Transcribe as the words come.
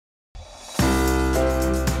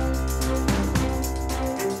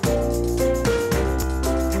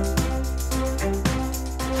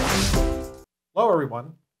Hello,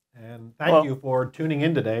 everyone, and thank Hello. you for tuning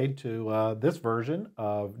in today to this version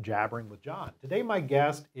of Jabbering with John. Today, my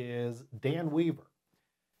guest is Dan Weaver.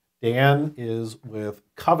 Dan is with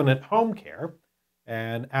Covenant Home Care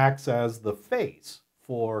and acts as the face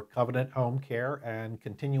for Covenant Home Care and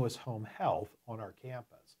Continuous Home Health on our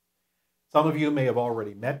campus. Some of you may have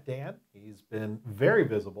already met Dan. He's been very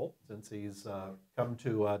visible since he's come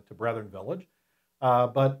to Brethren Village.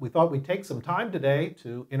 But we thought we'd take some time today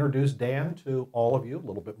to introduce Dan to all of you a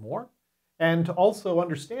little bit more and to also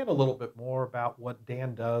understand a little bit more about what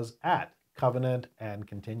Dan does at Covenant and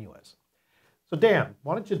Continuous. So Dan,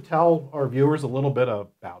 why don't you tell our viewers a little bit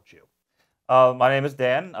about you? My name is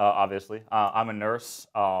Dan, obviously. I'm a nurse,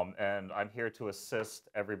 and I'm here to assist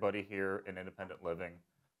everybody here in independent living.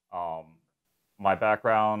 Um, my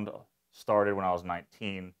background started when I was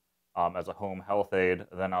 19 as a home health aide.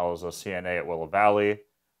 Then I was a CNA at Willow Valley.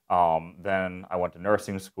 Then I went to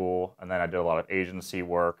nursing school, and then I did a lot of agency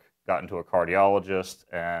work, got into a cardiologist,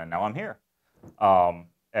 and now I'm here.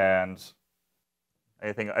 And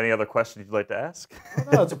any other questions you'd like to ask? Well,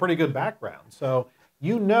 no, that's a pretty good background. So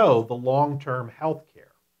you know the long-term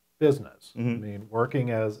healthcare business. I mean,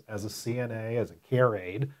 working as a CNA, as a care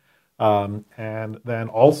aide, and then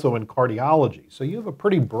also in cardiology. So you have a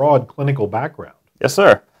pretty broad clinical background. Yes,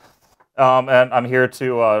 sir. And I'm here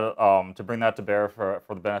to bring that to bear for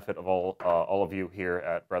the benefit of all of you here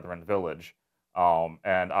at Brethren Village.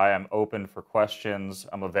 And I am open for questions.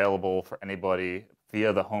 I'm available for anybody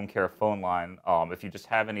via the home care phone line if you just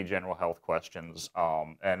have any general health questions.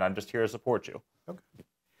 And I'm just here to support you. Okay.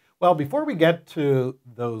 Well, before we get to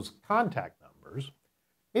those contact numbers,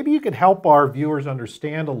 maybe you could help our viewers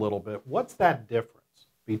understand a little bit what's that difference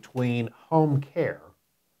between home care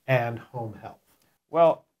and home health?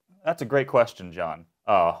 Well, that's a great question, John.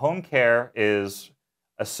 Home care is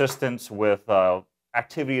assistance with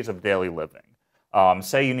activities of daily living.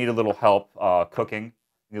 Say you need a little help cooking,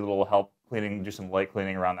 you need a little help cleaning, do some light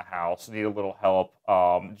cleaning around the house, need a little help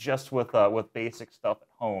just with basic stuff at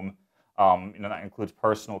home. That includes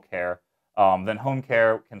personal care. Then home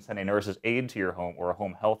care can send a nurse's aide to your home or a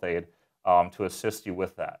home health aide to assist you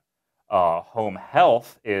with that. Home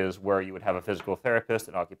health is where you would have a physical therapist,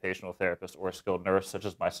 an occupational therapist, or a skilled nurse such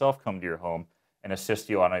as myself come to your home and assist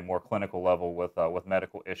you on a more clinical level with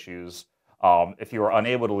medical issues. If you are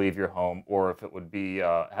unable to leave your home, or if it would be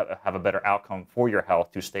have a better outcome for your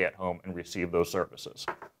health to stay at home and receive those services.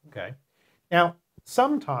 Okay. Now,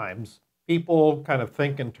 sometimes people kind of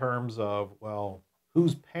think in terms of, well,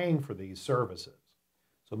 who's paying for these services?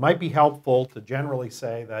 So it might be helpful to generally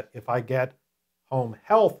say that if I get home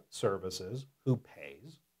health services, who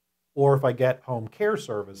pays? Or if I get home care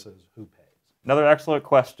services, who pays? Another excellent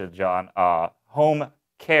question, John. Home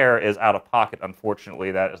care is out of pocket.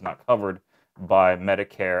 Unfortunately, that is not covered by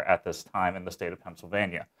Medicare at this time in the state of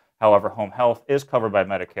Pennsylvania. However, home health is covered by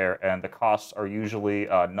Medicare, and the costs are usually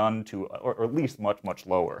none to, or at least much, much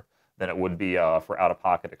lower than it would be for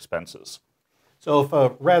out-of-pocket expenses. So if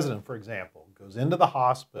a resident, for example, goes into the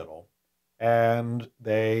hospital and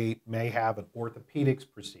they may have an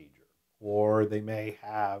orthopedics procedure, or they may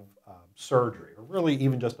have surgery, or really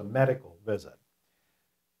even just a medical visit,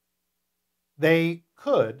 they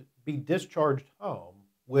could be discharged home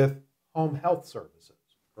with home health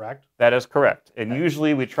services, correct? That is correct. And Okay.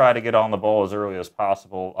 usually we try to get on the ball as early as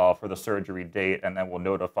possible for the surgery date, and then we'll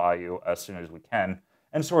notify you as soon as we can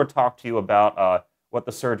and sort of talk to you about what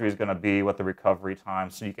the surgery is going to be, what the recovery time,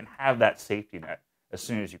 so you can have that safety net as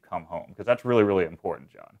soon as you come home, because that's really, really important,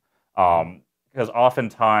 John. Because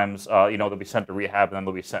oftentimes, they'll be sent to rehab and then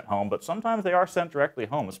they'll be sent home, but sometimes they are sent directly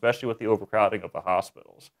home, especially with the overcrowding of the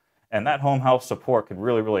hospitals. And that home health support could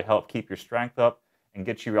really, really help keep your strength up and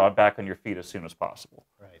get you back on your feet as soon as possible.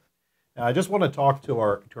 Right. Now, I just want to talk to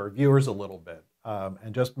our viewers a little bit,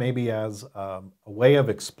 and just maybe as a way of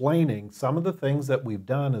explaining some of the things that we've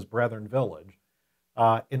done as Brethren Village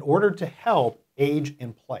in order to help age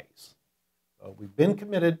in place. We've been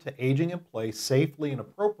committed to aging in place safely and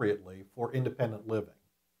appropriately for independent living.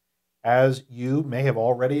 As you may have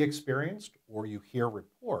already experienced, or you hear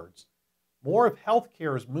reports, more of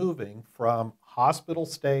healthcare is moving from hospital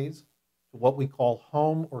stays to what we call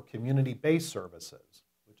home or community-based services,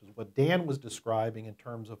 which is what Dan was describing in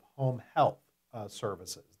terms of home health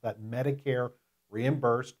services, that Medicare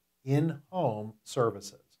reimbursed in-home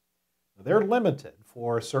services. Now, they're limited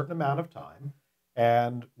for a certain amount of time,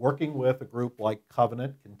 and working with a group like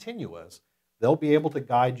Covenant Continuous, they'll be able to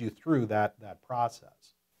guide you through that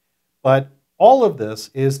process. But all of this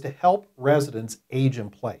is to help residents age in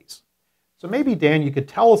place. So maybe, Dan, you could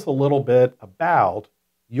tell us a little bit about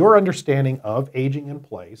your understanding of aging in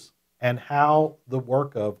place and how the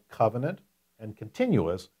work of Covenant and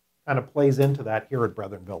continuous kind of plays into that here at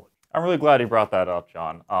Brethren Village. I'm really glad you brought that up,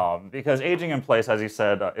 John, because aging in place, as you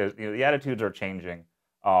said, the attitudes are changing,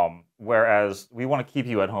 whereas we want to keep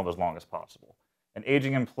you at home as long as possible. And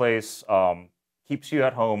aging in place keeps you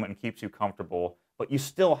at home and keeps you comfortable, but you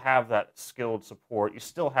still have that skilled support. You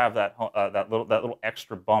still have that little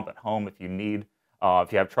extra bump at home if you need,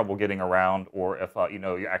 if you have trouble getting around, or if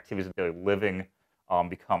your activities of daily living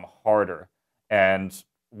become harder. And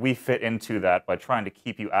we fit into that by trying to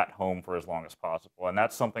keep you at home for as long as possible. And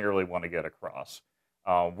that's something I really want to get across.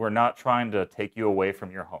 We're not trying to take you away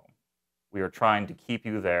from your home. We are trying to keep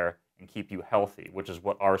you there and keep you healthy, which is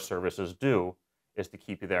what our services do, is to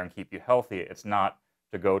keep you there and keep you healthy. It's not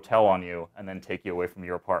to go tell on you and then take you away from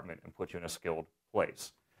your apartment and put you in a skilled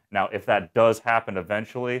place. Now, if that does happen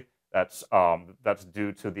eventually, that's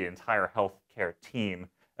due to the entire healthcare team,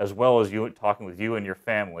 as well as you talking with you and your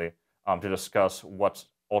family to discuss what's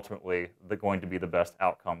ultimately going to be the best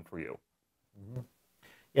outcome for you. Mm-hmm.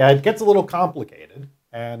 Yeah, it gets a little complicated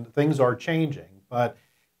and things are changing, but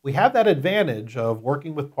we have that advantage of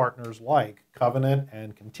working with partners like Covenant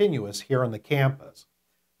and Continuous here on the campus.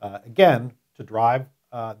 Again, to drive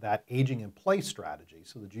that aging in place strategy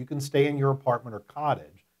so that you can stay in your apartment or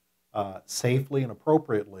cottage safely and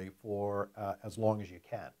appropriately for as long as you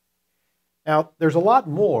can. Now, there's a lot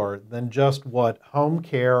more than just what home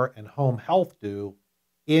care and home health do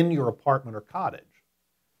in your apartment or cottage.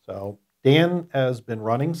 So Dan has been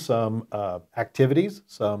running some activities,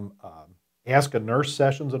 some Ask a Nurse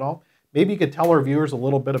sessions and all. Maybe you could tell our viewers a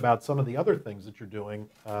little bit about some of the other things that you're doing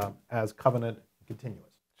as Covenant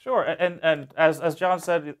Continuous. Sure, and as John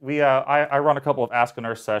said, I run a couple of Ask a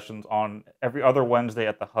Nurse sessions on every other Wednesday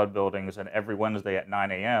at the HUD buildings and every Wednesday at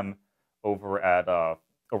 9 a.m. over at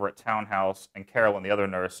Townhouse, and Carolyn, the other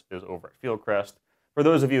nurse, is over at Fieldcrest. For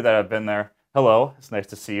those of you that have been there, hello, it's nice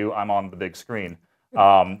to see you. I'm on the big screen.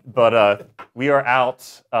 But we are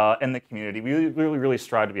out in the community. We really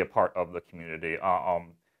strive to be a part of the community. I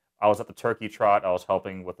was at the turkey trot. I was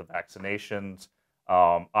helping with the vaccinations.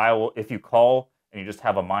 If you call and you just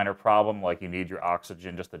have a minor problem, like you need your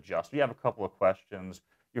oxygen just adjust, you have a couple of questions,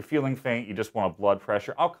 you're feeling faint, you just want a blood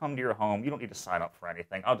pressure, I'll come to your home. You don't need to sign up for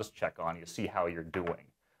anything. I'll just check on you, see how you're doing.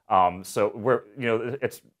 So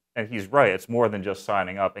and he's right, it's more than just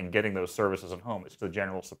signing up and getting those services at home. It's the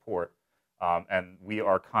general support. And we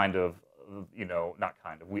are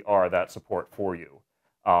we are that support for you.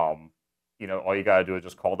 All you got to do is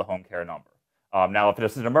just call the home care number. Now, if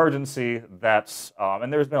it's an emergency, that's,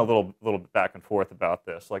 and there's been a little bit back and forth about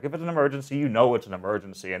this. Like, if it's an emergency, you know it's an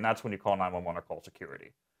emergency, and that's when you call 911 or call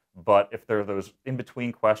security. But if there are those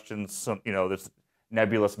in-between questions, there's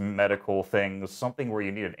nebulous medical things, something where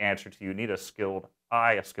you need an answer to, you need a skilled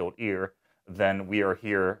eye, a skilled ear, then we are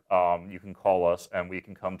here. You can call us, and we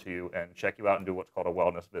can come to you and check you out and do what's called a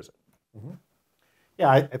wellness visit. Mm-hmm. Yeah,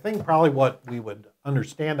 I think probably what we would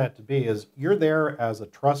understand that to be is you're there as a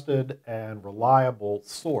trusted and reliable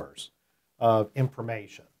source of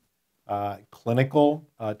information, clinical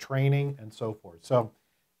training, and so forth. So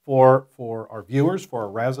for our viewers, for our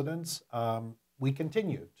residents, we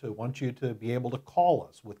continue to want you to be able to call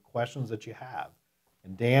us with questions that you have.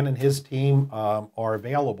 And Dan and his team are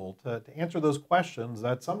available to answer those questions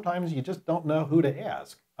that sometimes you just don't know who to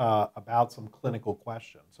ask about some clinical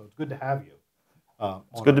questions. So it's good to have you.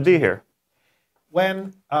 It's good to be here.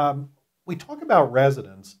 When we talk about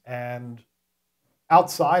residents and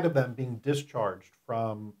outside of them being discharged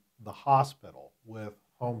from the hospital with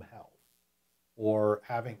home health or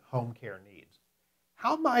having home care needs,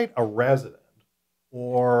 how might a resident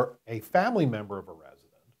or a family member of a resident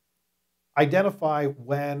identify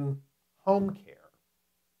when home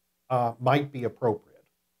care might be appropriate?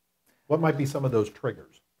 What might be some of those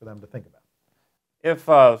triggers for them to think about?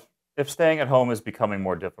 If staying at home is becoming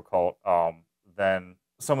more difficult, then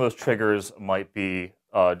some of those triggers might be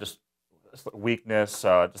just weakness,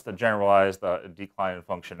 just a generalized decline in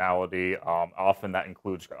functionality. Often that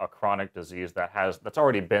includes a chronic disease that's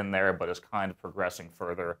already been there but is kind of progressing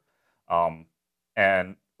further, or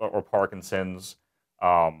Parkinson's,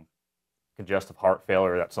 congestive heart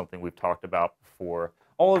failure. That's something we've talked about before.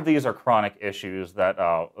 All of these are chronic issues that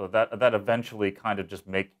eventually kind of just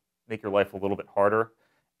make your life a little bit harder.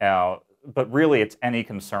 But really, it's any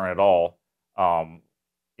concern at all.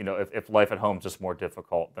 If life at home is just more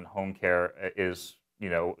difficult, then home care is,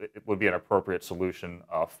 it would be an appropriate solution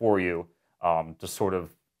for you to sort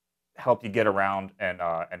of help you get around and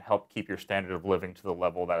help keep your standard of living to the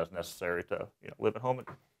level that is necessary to live at home.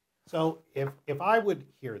 So if I would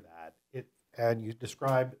hear that, and you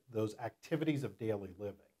describe those activities of daily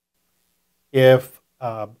living, if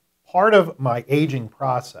part of my aging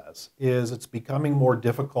process is it's becoming more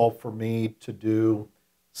difficult for me to do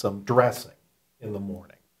some dressing in the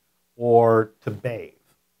morning, or to bathe,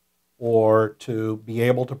 or to be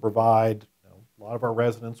able to provide, a lot of our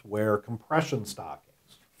residents wear compression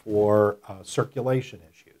stockings for circulation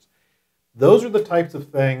issues. Those are the types of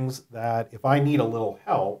things that if I need a little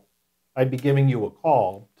help, I'd be giving you a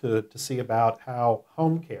call to see about how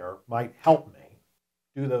home care might help me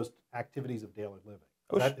do those activities of daily living.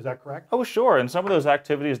 Is that correct? Oh, sure. And some of those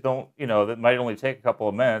activities don't, that might only take a couple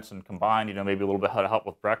of minutes, and combined, maybe a little bit of help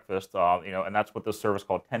with breakfast, and that's what this service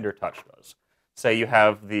called Tender Touch does. Say you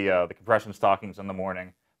have the compression stockings in the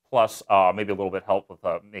morning, plus maybe a little bit help with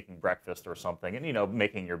making breakfast or something, and,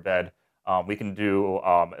 making your bed. We can do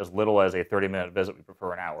as little as a 30-minute visit. We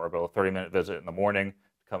prefer an hour, but a 30-minute visit in the morning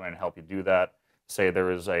to come in and help you do that. Say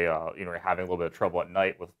there is you're having a little bit of trouble at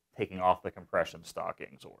night with taking off the compression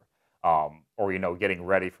stockings, or getting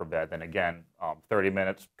ready for bed. Then again, 30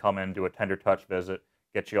 minutes, come in, do a tender touch visit,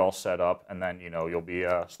 get you all set up, and then you'll be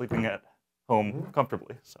sleeping at home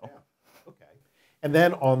comfortably. So, yeah. Okay. And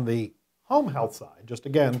then on the home health side, just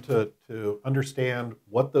again to understand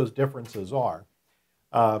what those differences are,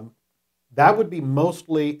 that would be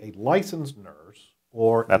mostly a licensed nurse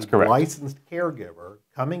or That's a correct. licensed caregiver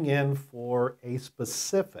coming in for a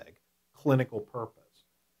specific clinical purpose.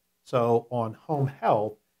 So on home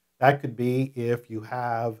health, that could be if you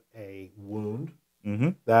have a wound,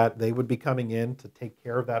 that they would be coming in to take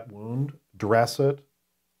care of that wound, dress it,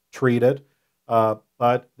 treat it.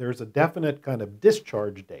 But there's a definite kind of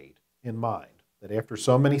discharge date in mind, that after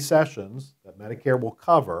so many sessions that Medicare will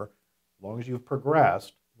cover, as long as you've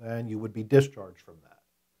progressed, then you would be discharged from that.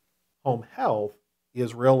 Home health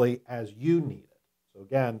is really as you need it. So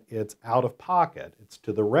again, it's out of pocket. It's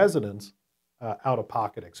to the resident's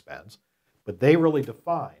out-of-pocket expense, but they really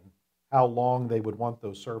define how long they would want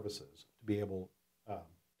those services to be able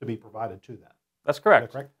to be provided to them. That's correct. Is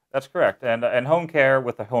that correct? That's correct. And home care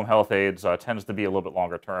with the home health aides tends to be a little bit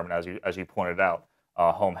longer term. And as you pointed out,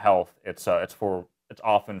 home health it's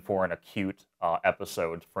often for an acute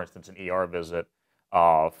episode, for instance, an ER visit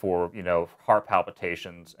for heart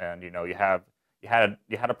palpitations, and you had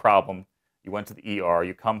a problem. You went to the ER.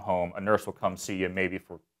 You come home. A nurse will come see you maybe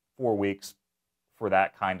for 4 weeks for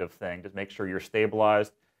that kind of thing. Just make sure you're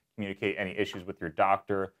stabilized. Communicate any issues with your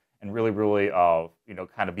doctor, and really,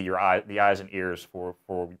 kind of be the eyes and ears for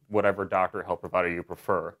whatever doctor or health provider you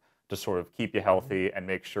prefer, to sort of keep you healthy and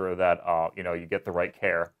make sure that you get the right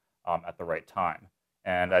care at the right time.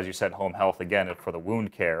 And as you said, home health, again, for the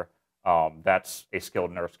wound care, that's a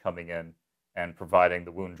skilled nurse coming in and providing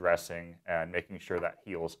the wound dressing and making sure that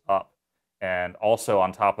heals up. And also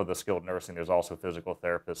on top of the skilled nursing, there's also physical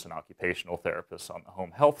therapists and occupational therapists on the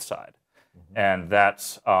home health side. And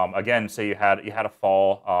that's, again, say you had a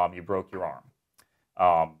fall, you broke your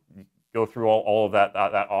arm. You go through all of that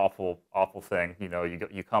awful thing.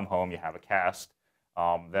 You come home, you have a cast.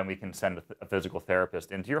 Then we can send a physical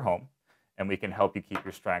therapist into your home, and we can help you keep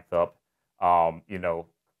your strength up,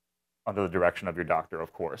 under the direction of your doctor,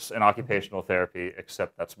 of course. And occupational therapy,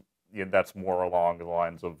 except that's more along the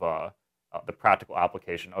lines of the practical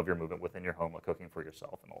application of your movement within your home, like cooking for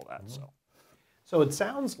yourself and all that. So it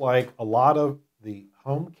sounds like a lot of the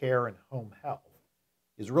home care and home health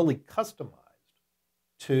is really customized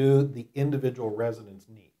to the individual resident's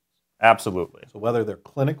needs. Absolutely. So whether they're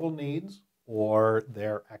clinical needs or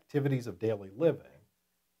their activities of daily living,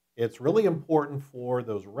 it's really important for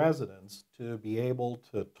those residents to be able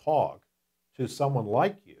to talk to someone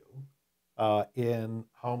like you in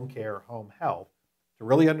home care, home health, to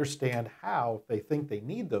really understand how, if they think they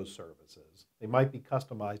need those services, they might be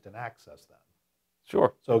customized and access them.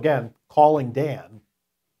 Sure. So again, calling Dan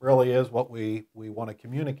really is what we want to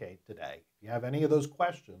communicate today. If you have any of those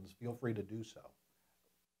questions, feel free to do so.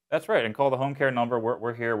 That's right. And call the home care number.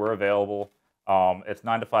 We're here. We're available. It's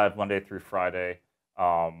 9 to 5, Monday through Friday.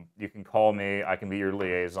 You can call me. I can be your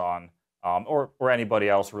liaison. Or anybody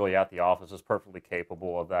else really at the office is perfectly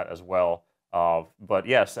capable of that as well. But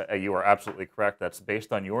yes, you are absolutely correct. That's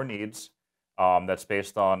based on your needs. That's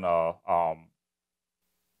based on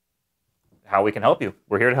how we can help you.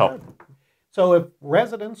 We're here to help. So if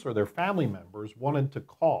residents or their family members wanted to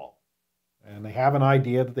call and they have an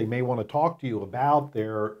idea that they may want to talk to you about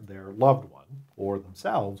their loved one or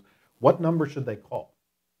themselves, what number should they call?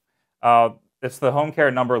 It's the home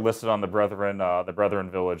care number listed on the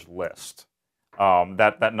Brethren Village list.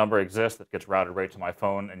 That number exists. It gets routed right to my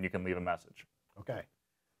phone, and you can leave a message. Okay.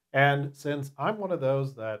 And since I'm one of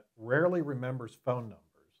those that rarely remembers phone numbers,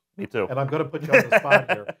 Me too. and I'm going to put you on the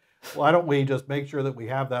spot here, Why don't we just make sure that we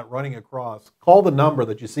have that running across? Call the number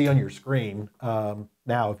that you see on your screen.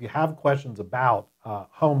 Now, if you have questions about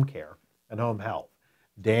home care and home health,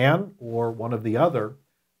 Dan or one of the other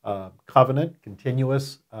Covenant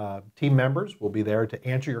continuous team members will be there to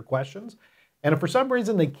answer your questions. And if for some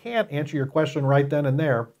reason they can't answer your question right then and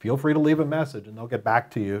there, feel free to leave a message and they'll get back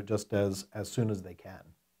to you just as soon as they can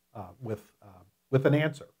with an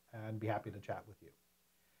answer, and be happy to chat with you.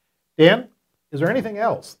 Dan, is there anything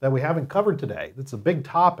else that we haven't covered today? It's a big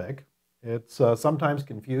topic. It's sometimes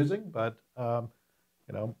confusing, but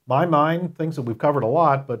my mind thinks that we've covered a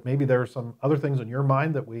lot, but maybe there are some other things in your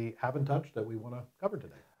mind that we haven't touched that we want to cover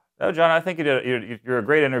today. No, John, I think you're a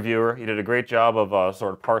great interviewer. You did a great job of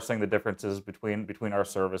sort of parsing the differences between our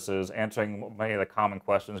services, answering many of the common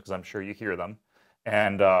questions, because I'm sure you hear them.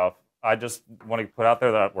 And I just want to put out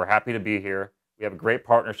there that we're happy to be here. We have a great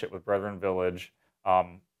partnership with Brethren Village,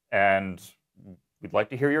 and we'd like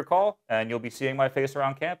to hear your call, and you'll be seeing my face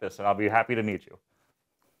around campus, and I'll be happy to meet you.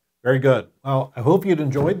 Very good. Well, I hope you'd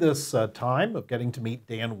enjoyed this time of getting to meet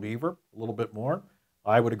Dan Weaver a little bit more.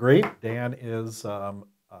 I would agree. Dan is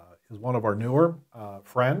one of our newer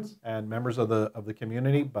friends and members of the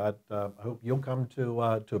community, but I hope you'll come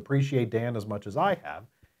to appreciate Dan as much as I have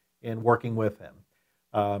in working with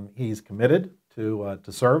him. He's committed to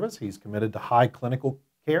service. He's committed to high clinical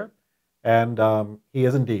care, and he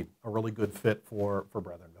is indeed a really good fit for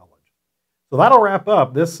Brethren Village. So that'll wrap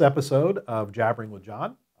up this episode of Jabbering with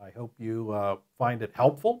John. I hope you find it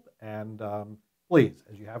helpful, and please,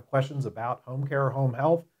 as you have questions about home care or home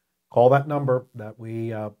health, call that number that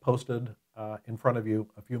we posted in front of you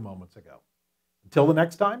a few moments ago. Until the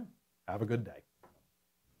next time, have a good day.